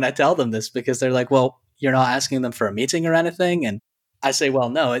when I tell them this, because they're like, well, you're not asking them for a meeting or anything. And I say, well,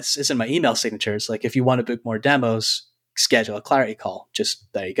 no, it's in my email signature. It's like, if you want to book more demos, schedule a clarity call. Just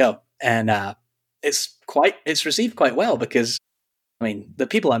there you go. And it's received quite well because, I mean, the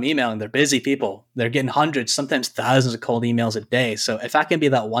people I'm emailing, they're busy people. They're getting hundreds, sometimes thousands of cold emails a day. So if I can be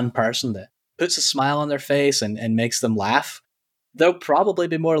that one person that puts a smile on their face and makes them laugh, they'll probably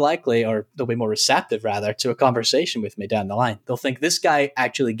be more likely, or they'll be more receptive rather, to a conversation with me down the line. They'll think this guy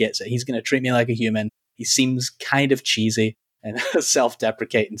actually gets it. He's going to treat me like a human. He seems kind of cheesy and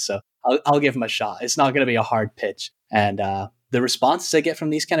self-deprecating. So I'll give him a shot. It's not going to be a hard pitch. And the responses I get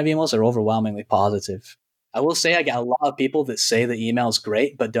from these kind of emails are overwhelmingly positive. I will say I get a lot of people that say the email is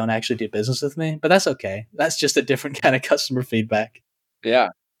great, but don't actually do business with me. But that's okay. That's just a different kind of customer feedback. Yeah.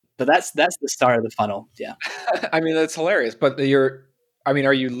 But that's the start of the funnel. Yeah. I mean, that's hilarious. But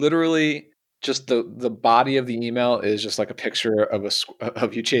are you literally just the body of the email is just like a picture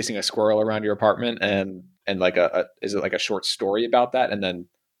of you chasing a squirrel around your apartment and like is it like a short story about that? And then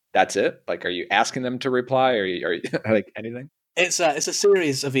that's it? Like, are you asking them to reply? Are you like anything? It's a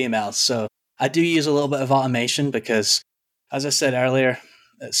series of emails. So I do use a little bit of automation because, as I said earlier,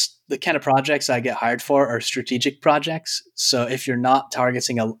 it's the kind of projects I get hired for are strategic projects. So if you're not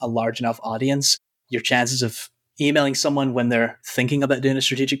targeting a large enough audience, your chances of emailing someone when they're thinking about doing a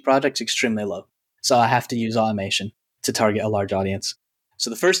strategic project is extremely low. So I have to use automation to target a large audience. So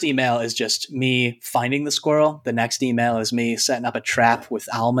the first email is just me finding the squirrel. The next email is me setting up a trap with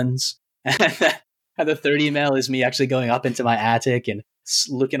almonds. And the third email is me actually going up into my attic and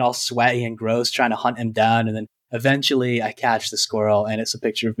looking all sweaty and gross, trying to hunt him down. And then eventually I catch the squirrel, and it's a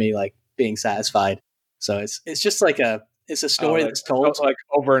picture of me like being satisfied. So it's just like it's a story that's told. Like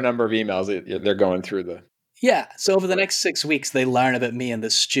over a number of emails, they're going through the. Yeah. So over the next 6 weeks, they learn about me and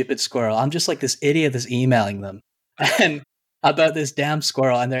this stupid squirrel. I'm just like this idiot that's emailing them and about this damn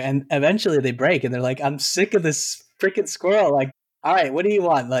squirrel. And eventually they break and they're like, I'm sick of this freaking squirrel. Like, all right, what do you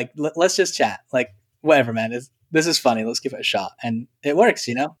want? Like, let's just chat. Like, whatever, man. This is funny. Let's give it a shot. And it works,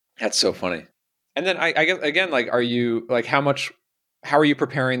 you know? That's so funny. And then I guess, again, like, are you like, how are you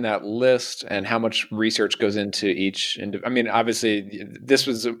preparing that list, and how much research goes into each? I mean, obviously this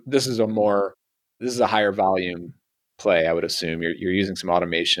is a higher volume play. I would assume you're using some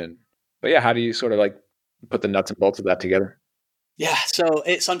automation, but yeah, how do you sort of like put the nuts and bolts of that together? Yeah, so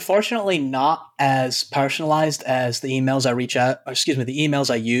it's unfortunately not as personalized as the emails the emails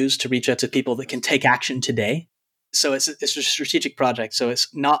I use to reach out to people that can take action today. So it's a strategic project, so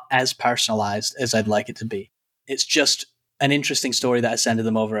it's not as personalized as I'd like it to be. It's just an interesting story that I send to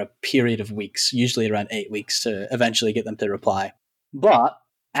them over a period of weeks, usually around 8 weeks, to eventually get them to reply. But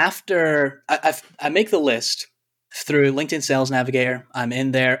after I make the list through LinkedIn Sales Navigator, I'm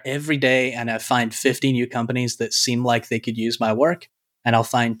in there every day and I find 50 new companies that seem like they could use my work. And I'll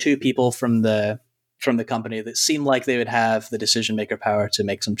find 2 people from the company that seem like they would have the decision maker power to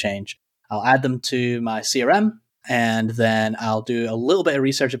make some change. I'll add them to my CRM, and then I'll do a little bit of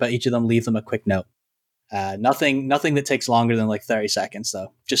research about each of them, leave them a quick note. Nothing that takes longer than like 30 seconds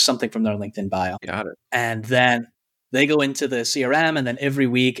though. Just something from their LinkedIn bio. Got it. And then they go into the CRM, and then every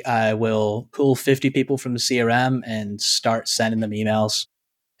week I will pull 50 people from the CRM and start sending them emails.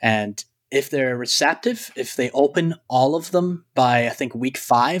 And if they're receptive, if they open all of them by, I think, week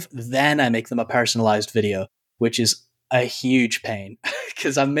 5, then I make them a personalized video, which is a huge pain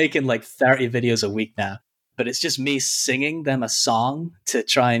because I'm making like 30 videos a week now. But it's just me singing them a song to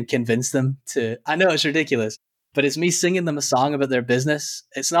try and convince them to. I know it's ridiculous, but it's me singing them a song about their business.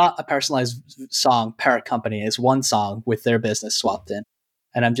 It's not a personalized song per company. It's one song with their business swapped in.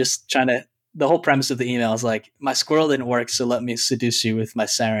 And I'm just trying to, the whole premise of the email is like, my squirrel didn't work, so let me seduce you with my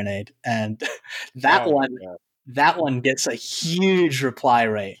serenade. And that one gets a huge reply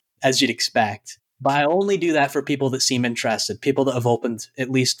rate, as you'd expect. But I only do that for people that seem interested, people that have opened at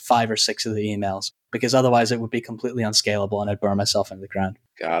least 5 or 6 of the emails, because otherwise it would be completely unscalable and I'd burn myself into the ground.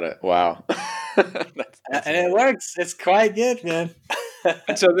 Got it. Wow. And it works. It's quite good, man.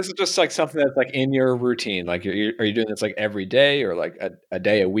 And so this is just like something that's like in your routine. Like, are you doing this like every day, or like a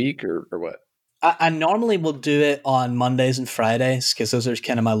day a week, or what? I normally will do it on Mondays and Fridays because those are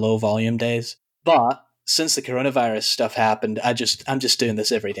kind of my low volume days. But since the coronavirus stuff happened, I'm just doing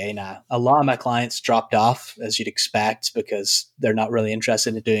this every day now. A lot of my clients dropped off, as you'd expect, because they're not really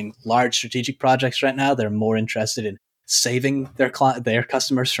interested in doing large strategic projects right now. They're more interested in saving their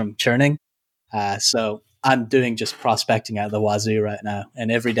customers from churning. So I'm doing just prospecting out of the wazoo right now.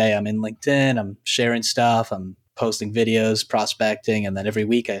 And every day I'm in LinkedIn, I'm sharing stuff, I'm posting videos, prospecting. And then every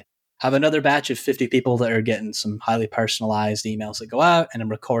week I have another batch of 50 people that are getting some highly personalized emails that go out, and I'm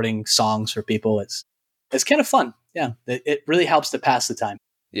recording songs for people. It's kind of fun. Yeah. It really helps to pass the time.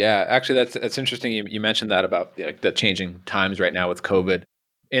 Yeah, actually, that's interesting. You mentioned that about the changing times right now with COVID.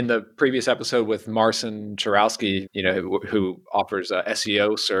 In the previous episode with Marcin Czarowski, who offers a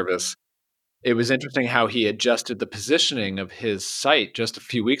SEO service, it was interesting how he adjusted the positioning of his site just a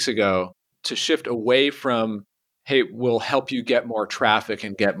few weeks ago to shift away from, hey, we'll help you get more traffic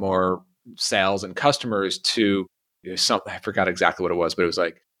and get more sales and customers, to I forgot exactly what it was, but it was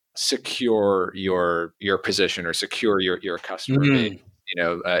like, secure your position or secure your customer base.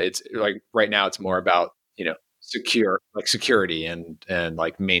 It's like right now it's more about security and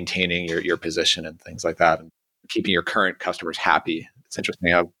like maintaining your position and things like that, and keeping your current customers happy. It's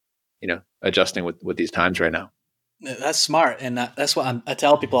interesting how adjusting with these times right now. That's smart, and that's what I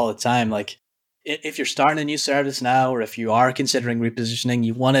tell people all the time. Like, if you're starting a new service now, or if you are considering repositioning,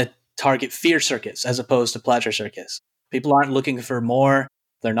 you want to target fear circuits as opposed to pleasure circuits. People aren't looking for more.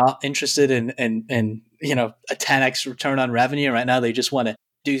 They're not interested in a 10x return on revenue right now. They just want to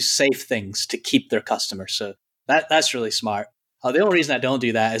do safe things to keep their customers. So that's really smart. The only reason I don't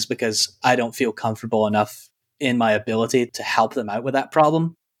do that is because I don't feel comfortable enough in my ability to help them out with that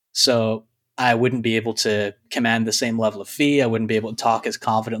problem. So I wouldn't be able to command the same level of fee. I wouldn't be able to talk as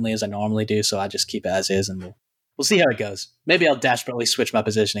confidently as I normally do. So I just keep it as is, and we'll see how it goes. Maybe I'll desperately switch my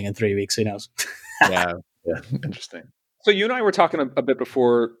positioning in 3 weeks. Who knows? Yeah, yeah, interesting. So you and I were talking a bit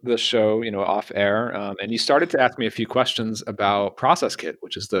before the show, off air, and you started to ask me a few questions about Process Kit,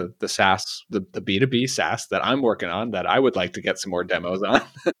 which is the SaaS, the B2B SaaS that I'm working on that I would like to get some more demos on.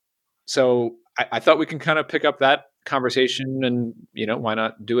 So I thought we can kind of pick up that conversation, and why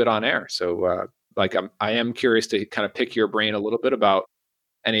not do it on air? So I am curious to kind of pick your brain a little bit about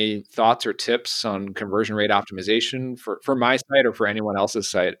any thoughts or tips on conversion rate optimization for my site or for anyone else's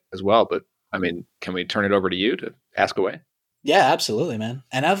site as well. But I mean, can we turn it over to you to ask away? Yeah, absolutely, man.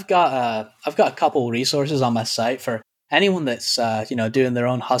 And I've got a couple resources on my site for anyone that's doing their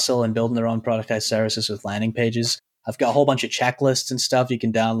own hustle and building their own productized services with landing pages. I've got a whole bunch of checklists and stuff you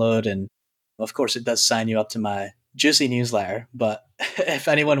can download, and of course, it does sign you up to my juicy newsletter. But if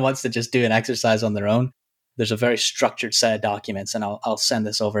anyone wants to just do an exercise on their own, there's a very structured set of documents, and I'll send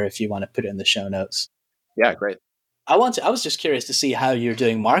this over if you want to put it in the show notes. Yeah, great. I was just curious to see how you're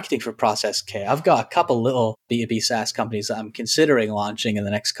doing marketing for Process K. I've got a couple little B2B SaaS companies that I'm considering launching in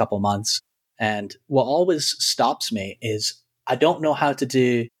the next couple months. And what always stops me is I don't know how to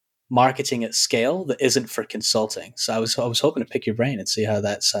do marketing at scale that isn't for consulting. So I was hoping to pick your brain and see how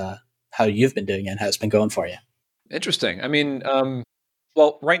that's how you've been doing it and how it's been going for you. Interesting. I mean,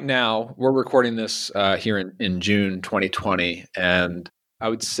 well, right now we're recording this here in June 2020, and I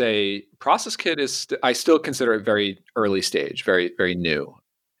would say Process Kit is, I still consider it very early stage, very, very new.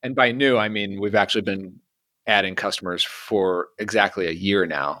 And by new, I mean, we've actually been adding customers for exactly a year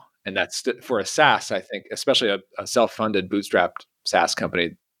now. And that's for a SaaS, I think, especially a self-funded bootstrapped SaaS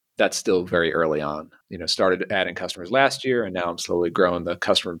company, that's still very early on. Started adding customers last year, and now I'm slowly growing the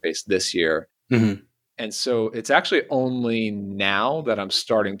customer base this year. Mm-hmm. And so it's actually only now that I'm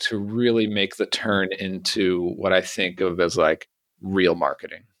starting to really make the turn into what I think of as like real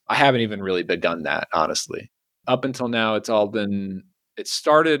marketing. I haven't even really begun that, honestly. Up until now, it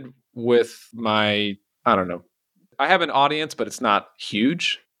started with I don't know, I have an audience, but it's not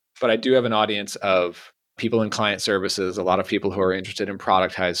huge. But I do have an audience of people in client services, a lot of people who are interested in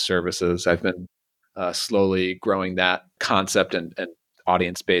productized services. I've been slowly growing that concept and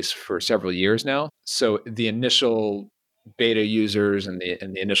audience base for several years now. So the initial beta users and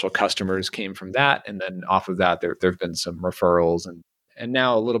the initial customers came from that, and then off of that, there've been some referrals, and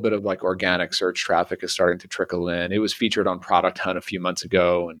now a little bit of like organic search traffic is starting to trickle in. It was featured on Product Hunt a few months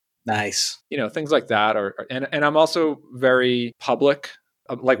ago, and Nice. things like that and I'm also very public,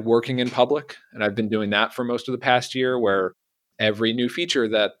 like working in public, and I've been doing that for most of the past year, where every new feature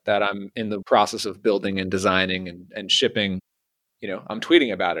that I'm in the process of building and designing and shipping, I'm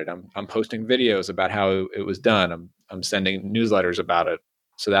tweeting about it. I'm posting videos about how it was done. I'm sending newsletters about it.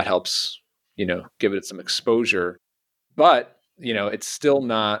 So that helps, give it some exposure. But, it's still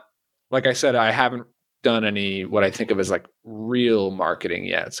not, like I said, I haven't done any what I think of as like real marketing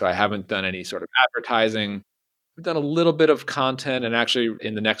yet. So I haven't done any sort of advertising. I've done a little bit of content, and actually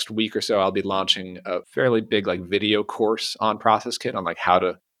in the next week or so, I'll be launching a fairly big like video course on Process Kit on like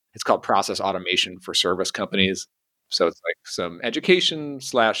it's called Process Automation for Service Companies. So it's like some education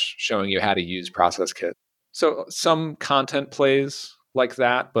 / showing you how to use Process Kit. So some content plays like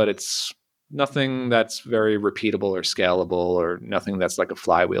that, but it's nothing that's very repeatable or scalable, or nothing that's like a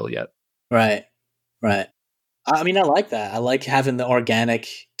flywheel yet. Right. Right. I mean, I like that. I like having the organic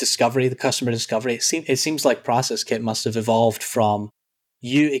discovery, the customer discovery. It seems like Process Kit must have evolved from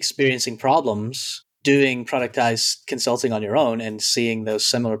you experiencing problems, doing productized consulting on your own, and seeing those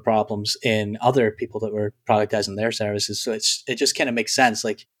similar problems in other people that were productizing their services. So it just kind of makes sense.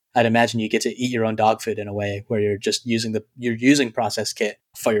 Like I'd imagine you get to eat your own dog food in a way where you're just you're using Process Kit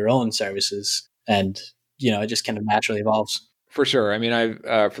for your own services, and it just kind of naturally evolves. For sure. I mean,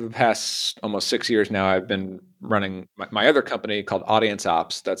 I've for the past almost 6 years now, I've been running my other company called Audience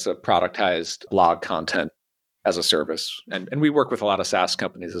Ops. That's a productized blog content as a service, and we work with a lot of SaaS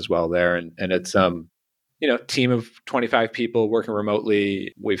companies as well there. And it's team of 25 people working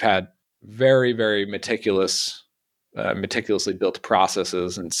remotely. We've had very, very meticulously built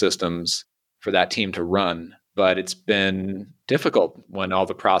processes and systems for that team to run. But it's been difficult when all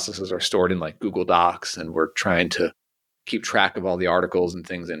the processes are stored in like Google Docs, and we're trying to keep track of all the articles and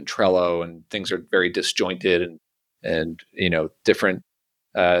things in Trello, and things are very disjointed, and different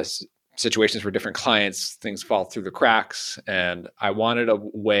situations for different clients, things fall through the cracks. And I wanted a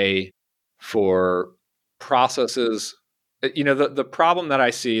way for processes, the problem that I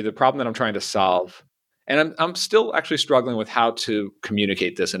see, the problem that I'm trying to solve, And I'm still actually struggling with how to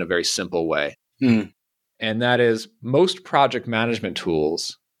communicate this in a very simple way. Mm. And that is, most project management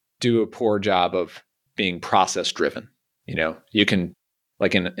tools do a poor job of being process driven. You can,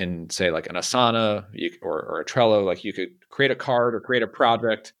 like in say like an Asana or a Trello, like you could create a card or create a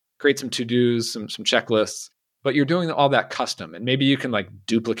project, create some to-dos, some checklists, but you're doing all that custom. And maybe you can like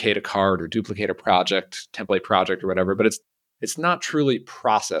duplicate a card or duplicate a project, template project or whatever, but it's not truly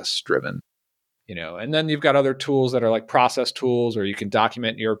process driven. And then you've got other tools that are like process tools, or you can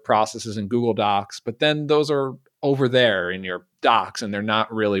document your processes in Google Docs, but then those are over there in your docs and they're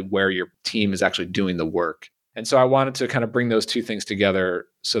not really where your team is actually doing the work. And so I wanted to kind of bring those two things together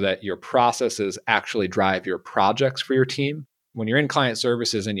so that your processes actually drive your projects for your team. When you're in client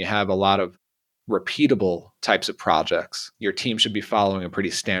services and you have a lot of repeatable types of projects, your team should be following a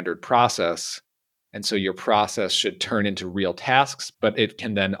pretty standard process. And so your process should turn into real tasks, but it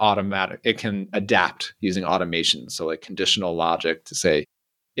can then it can adapt using automation. So like conditional logic to say,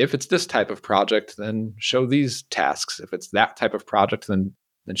 if it's this type of project, then show these tasks. If it's that type of project, then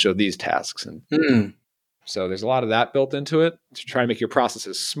show these tasks. And so there's a lot of that built into it to try to make your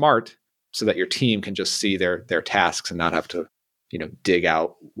processes smart so that your team can just see their tasks and not have to, dig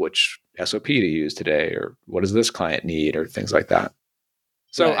out which SOP to use today or what does this client need or things like that.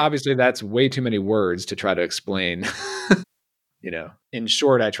 So Right. Obviously that's way too many words to try to explain. In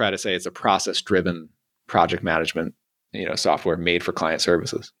short, I try to say it's a process-driven project management, software made for client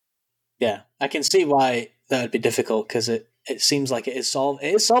services. Yeah, I can see why that would be difficult because it seems like it is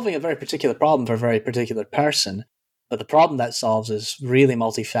solving a very particular problem for a very particular person, but the problem that solves is really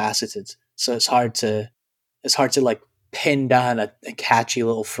multifaceted. So it's hard to like pin down a catchy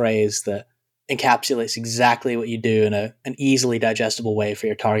little phrase that encapsulates exactly what you do in an easily digestible way for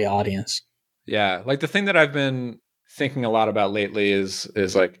your target audience. Yeah, like the thing that I've been thinking a lot about lately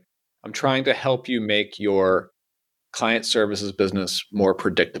is like I'm trying to help you make your client services business more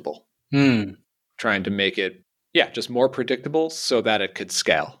predictable. Trying to make it, just more predictable so that it could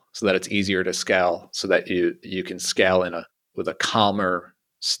scale, so that it's easier to scale, so that you can scale with a calmer,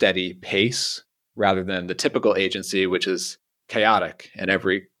 steady pace rather than the typical agency, which is chaotic and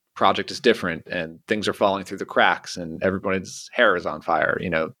every project is different and things are falling through the cracks and everybody's hair is on fire.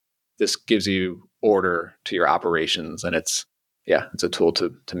 This gives you order to your operations, and it's a tool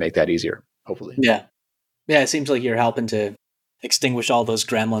to make that easier, hopefully. Yeah. It seems like you're helping to extinguish all those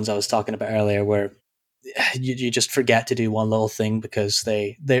gremlins I was talking about earlier, where you just forget to do one little thing because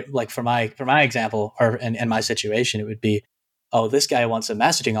they like for my example, or in my situation, it would be, oh, this guy wants a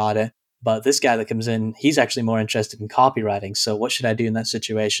messaging audit, but this guy that comes in, he's actually more interested in copywriting. So what should I do in that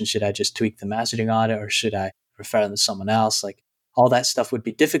situation? Should I just tweak the messaging audit, or should I refer them to someone else? Like all that stuff would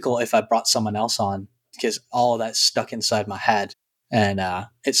be difficult if I brought someone else on, because all of that's stuck inside my head, and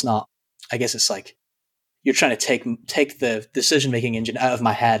it's not. I guess it's like you're trying to take the decision making engine out of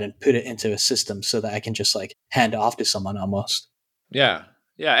my head and put it into a system so that I can just like hand it off to someone almost. Yeah,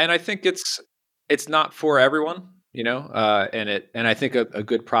 and I think it's not for everyone, and I think a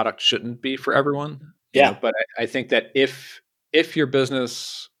good product shouldn't be for everyone, but I think that if your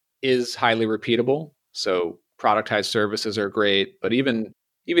business is highly repeatable, so productized services are great, but even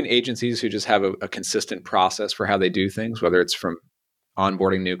agencies who just have a consistent process for how they do things, whether it's from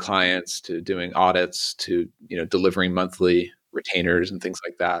onboarding new clients to doing audits to delivering monthly retainers and things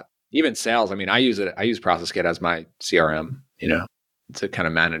like that. Even sales, I mean, I use ProcessKit as my CRM, to kind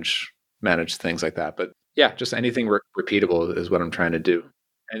of manage things like that. But yeah, just anything repeatable is what I'm trying to do.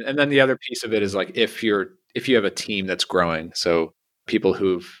 And then the other piece of it is like if you have a team that's growing, so people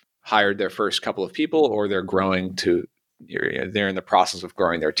who've hired their first couple of people, or they're growing they're in the process of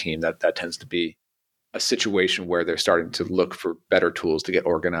growing their team, that tends to be a situation where they're starting to look for better tools to get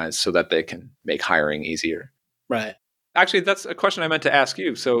organized so that they can make hiring easier. Right. Actually, that's a question I meant to ask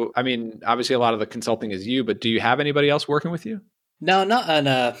you. So, I mean, obviously a lot of the consulting is you, but do you have anybody else working with you? No, not on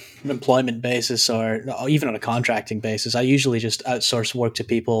an employment basis or even on a contracting basis. I usually just outsource work to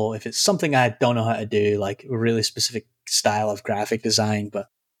people if it's something I don't know how to do, like a really specific style of graphic design. But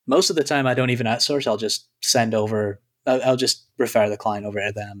most of the time I don't even outsource. I'll just I'll just refer the client over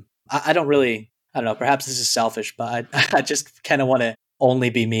to them. I don't know, perhaps this is selfish, but I just kind of want to only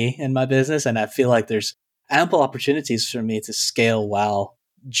be me in my business. And I feel like there's ample opportunities for me to scale well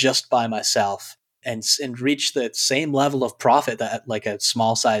just by myself and reach the same level of profit that like a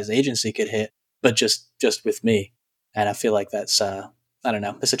small size agency could hit, but just with me. And I feel like that's, I don't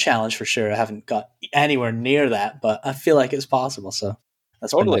know, it's a challenge for sure. I haven't got anywhere near that, but I feel like it's possible. So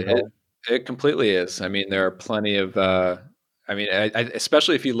that's Totally. been my goal. It completely is. I mean, there are plenty of,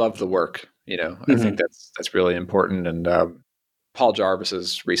 especially if you love the work, I think that's really important. And Paul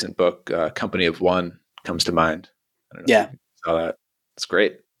Jarvis's recent book, Company of One, comes to mind. I don't know Yeah. if you saw that. That's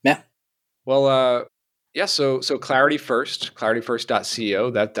great. Yeah. Well, yeah. So Clarity First,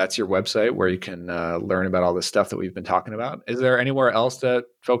 clarityfirst.co. That's your website where you can learn about all this stuff that we've been talking about. Is there anywhere else that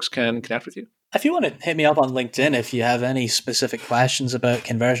folks can connect with you? If you want to hit me up on LinkedIn, if you have any specific questions about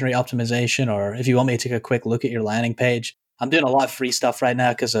conversion rate optimization, or if you want me to take a quick look at your landing page, I'm doing a lot of free stuff right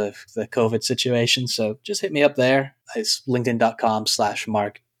now because of the COVID situation. So just hit me up there. It's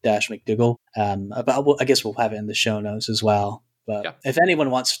linkedin.com/Marc-McDougall. But I guess we'll have it in the show notes as well. But Yeah. if anyone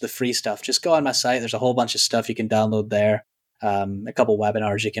wants the free stuff, just go on my site. There's a whole bunch of stuff you can download there. A couple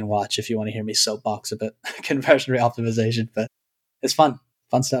webinars you can watch if you want to hear me soapbox about conversion rate optimization. But it's fun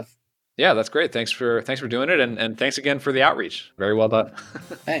stuff. Yeah, that's great. Thanks for doing it, and thanks again for the outreach. Very well done.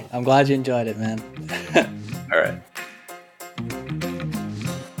 Hey, I'm glad you enjoyed it, man. All right.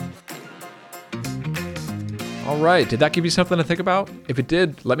 All right. Did that give you something to think about? If it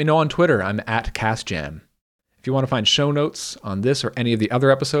did, let me know on Twitter. I'm @CastJam. If you want to find show notes on this or any of the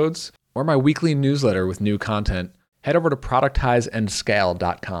other episodes, or my weekly newsletter with new content, head over to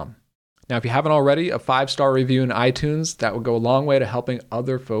productizeandscale.com. Now, if you haven't already, a 5-star review in iTunes, that would go a long way to helping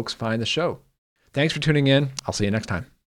other folks find the show. Thanks for tuning in. I'll see you next time.